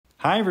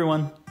Hi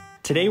everyone!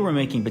 Today we're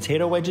making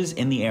potato wedges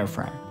in the air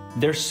fryer.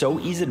 They're so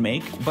easy to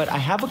make, but I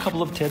have a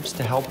couple of tips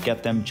to help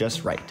get them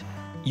just right.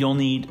 You'll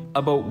need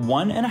about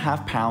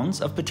 1.5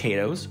 pounds of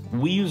potatoes,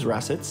 we use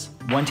Russets,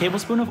 1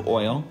 tablespoon of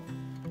oil,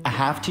 a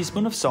half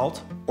teaspoon of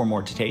salt, or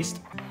more to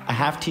taste, a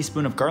half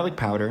teaspoon of garlic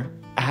powder,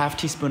 a half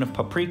teaspoon of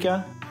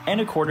paprika,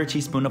 and a 1/4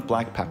 teaspoon of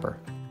black pepper.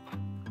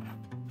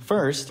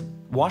 First,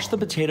 wash the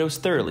potatoes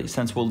thoroughly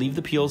since we'll leave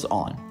the peels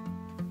on.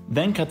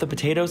 Then cut the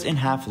potatoes in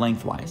half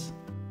lengthwise.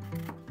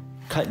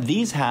 Cut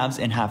these halves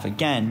in half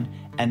again,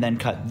 and then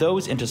cut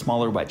those into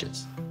smaller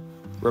wedges.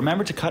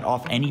 Remember to cut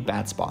off any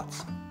bad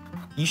spots.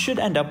 You should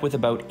end up with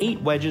about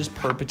 8 wedges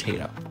per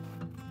potato.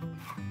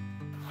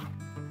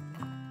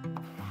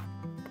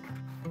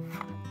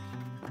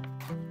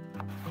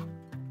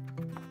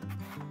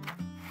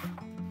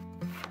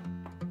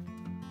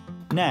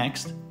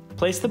 Next,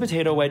 place the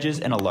potato wedges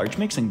in a large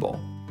mixing bowl.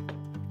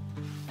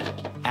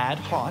 Add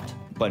hot,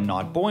 but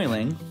not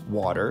boiling,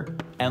 water,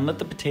 and let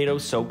the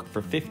potatoes soak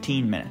for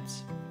 15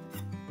 minutes.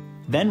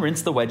 Then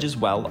rinse the wedges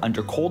well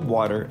under cold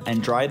water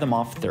and dry them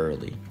off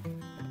thoroughly.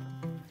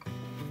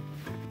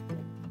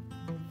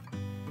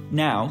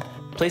 Now,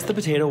 place the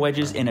potato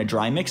wedges in a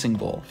dry mixing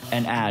bowl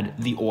and add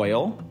the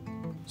oil,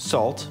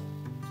 salt,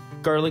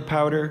 garlic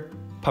powder,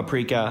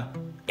 paprika,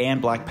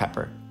 and black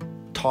pepper.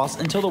 Toss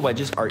until the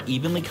wedges are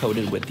evenly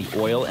coated with the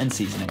oil and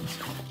seasonings.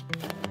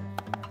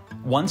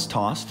 Once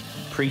tossed,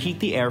 preheat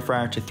the air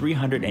fryer to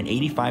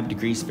 385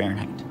 degrees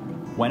Fahrenheit.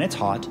 When it's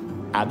hot,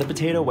 add the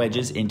potato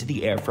wedges into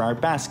the air fryer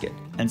basket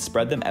and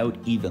spread them out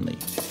evenly.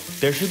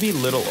 There should be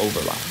little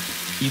overlap.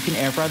 You can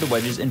air fry the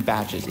wedges in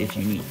batches if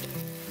you need.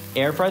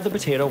 Air fry the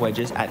potato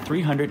wedges at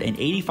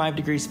 385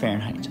 degrees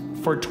Fahrenheit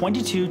for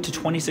 22 to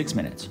 26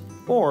 minutes,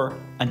 or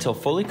until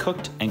fully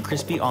cooked and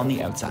crispy on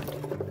the outside.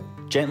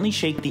 Gently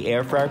shake the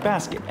air fryer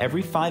basket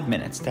every 5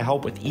 minutes to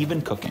help with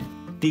even cooking.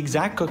 The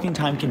exact cooking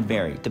time can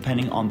vary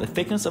depending on the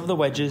thickness of the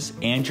wedges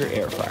and your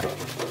air fryer.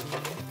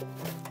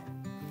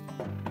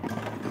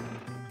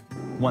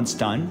 Once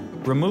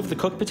done, remove the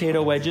cooked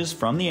potato wedges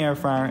from the air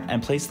fryer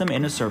and place them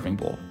in a serving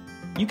bowl.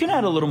 You can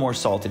add a little more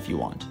salt if you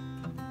want.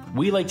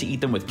 We like to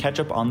eat them with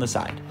ketchup on the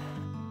side.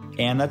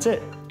 And that's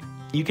it.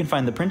 You can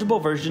find the printable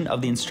version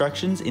of the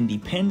instructions in the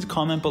pinned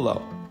comment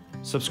below.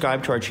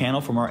 Subscribe to our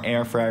channel for more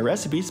air fryer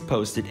recipes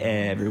posted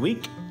every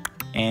week.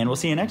 And we'll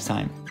see you next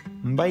time.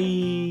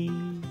 Bye!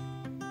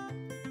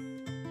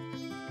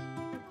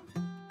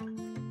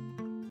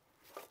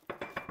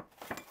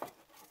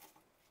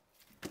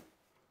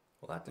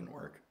 Well, that didn't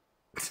work.